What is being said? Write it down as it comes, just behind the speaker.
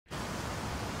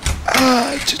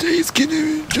Today's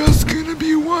just gonna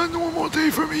be one normal day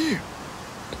for me.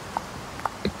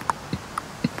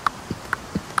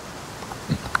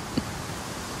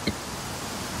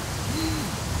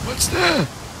 What's that?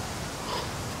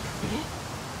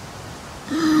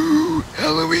 Ooh,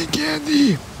 Halloween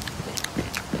candy.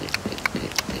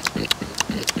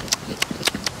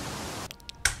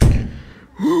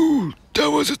 Ooh,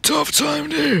 that was a tough time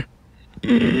there.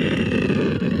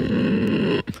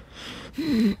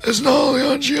 It's not only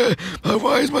on yet.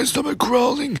 Why is my stomach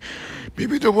crawling?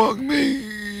 Maybe the walk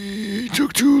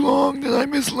took too long, then I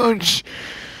missed lunch.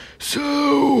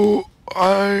 So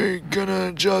I'm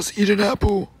gonna just eat an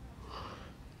apple.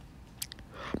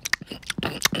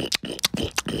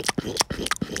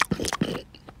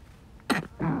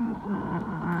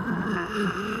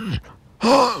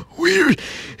 Weird.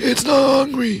 It's not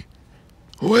hungry.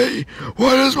 Wait,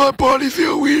 why does my body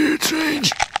feel weird and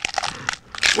strange?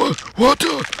 What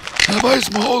the? Am I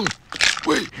small?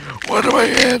 Wait, why do my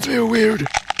hands feel weird?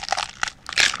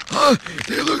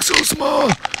 They look so small.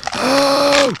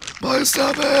 Ow, my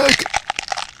stomach.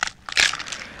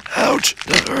 Ouch,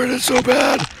 that hurted so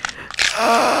bad.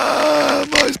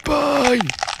 My spine.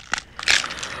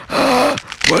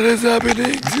 What is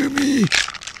happening to me?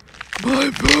 My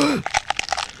butt.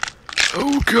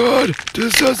 Oh God,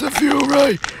 this doesn't feel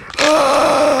right.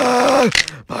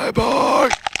 My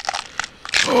butt.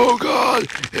 Oh God,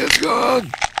 it's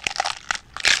gone.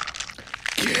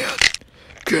 Can't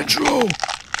control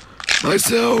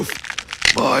myself.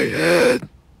 My head.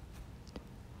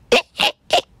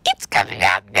 It's coming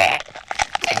out there.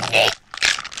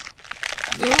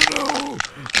 No,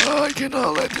 I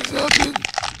cannot let this happen.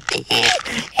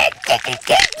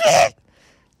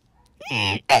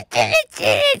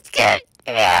 It's good.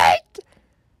 Right.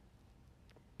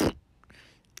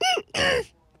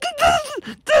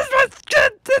 This was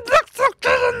good. It looks so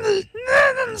good on the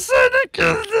inside.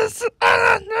 This.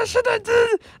 What should I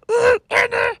do?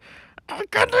 I'm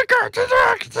gonna go to the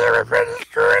doctor with the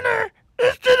screener.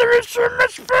 It's gonna be so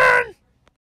much fun.